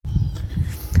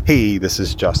Hey, this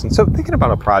is Justin. So thinking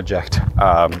about a project,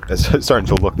 starting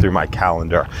to look through my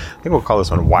calendar. I think we'll call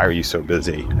this one, Why Are You So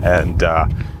Busy? And,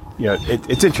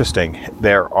 it's interesting.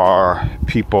 There are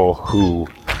people who,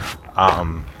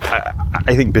 I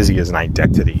think busy is an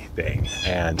identity thing.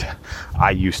 And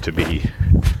I used to be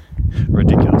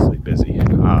ridiculously busy.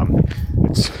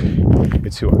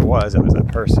 It's who I was that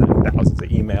person, thousands of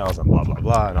emails and blah, blah,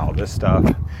 blah, and all this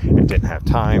stuff. And didn't have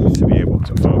time to be able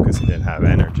to focus and didn't have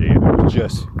energy. And it was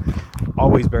just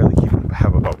always barely keeping a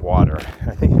head above water.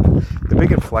 I think the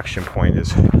big inflection point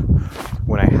is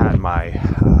when I had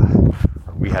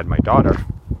we had my daughter.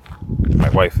 My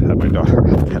wife had my daughter,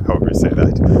 however you say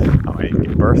that, I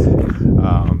gave birth.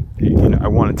 I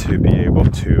wanted to be able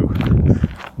to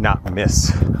not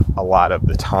miss a lot of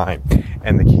the time.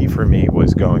 And the key for me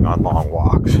was going on long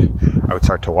walks. I would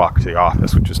start to walk to the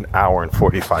office, which was an hour and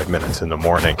 45 minutes in the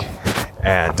morning.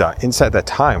 And inside that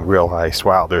time, realized,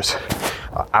 wow, there's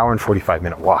an hour and 45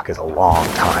 minute walk is a long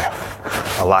time.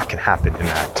 A lot can happen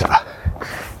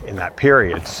in that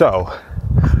period. So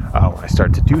when I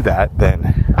started to do that,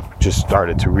 then just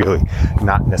started to really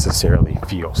not necessarily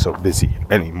feel so busy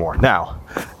anymore. Now,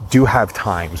 do have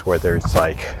times where there's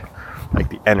like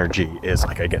the energy is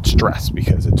like I get stressed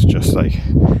because it's just like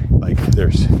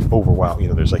there's overwhelm,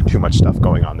 there's like too much stuff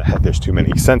going on in the head, there's too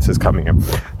many senses coming in.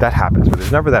 That happens, but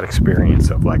there's never that experience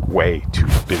of like way too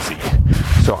busy.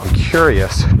 So I'm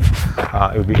curious,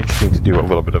 it would be interesting to do a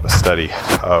little bit of a study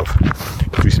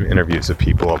do some interviews of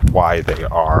people of why they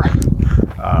are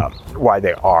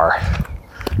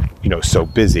so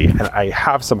busy. And I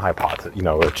have some hypothesis,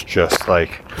 it's just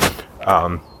like,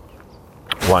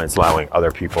 one is allowing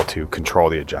other people to control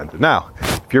the agenda. Now,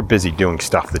 if you're busy doing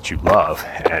stuff that you love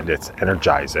and it's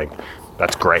energizing,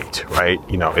 that's great, right?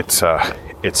 It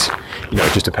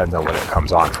just depends on when it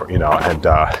comes on for, and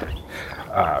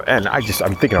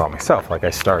I'm thinking about myself, like I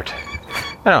start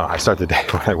the day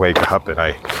when I wake up and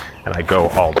I go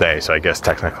all day. So I guess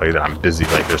technically that I'm busy.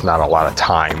 Like there's not a lot of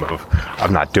time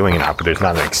of not doing enough, but there's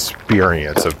not an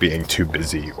experience of being too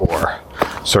busy or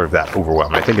sort of that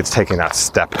overwhelm. I think it's taking that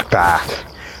step back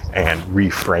and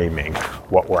reframing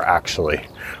what we're actually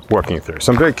working through.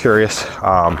 So I'm very curious.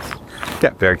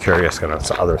 Very curious. Kind of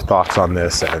some other thoughts on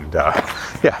this, and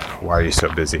why are you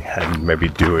so busy? And maybe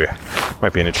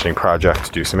might be an interesting project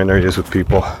to do some interviews with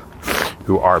people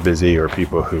who are busy or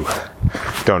people who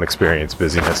don't experience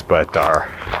busyness but are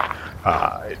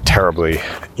terribly,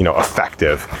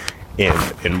 effective in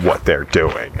what they're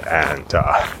doing. And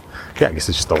I guess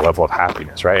it's just the level of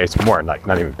happiness, right? It's more like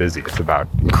not even busy. It's about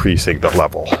increasing the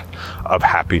level of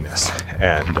happiness.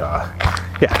 And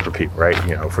for people, right?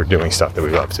 If we're doing stuff that we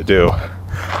love to do,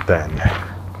 then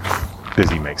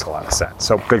busy makes a lot of sense.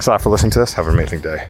 So thanks a lot for listening to this. Have an amazing day.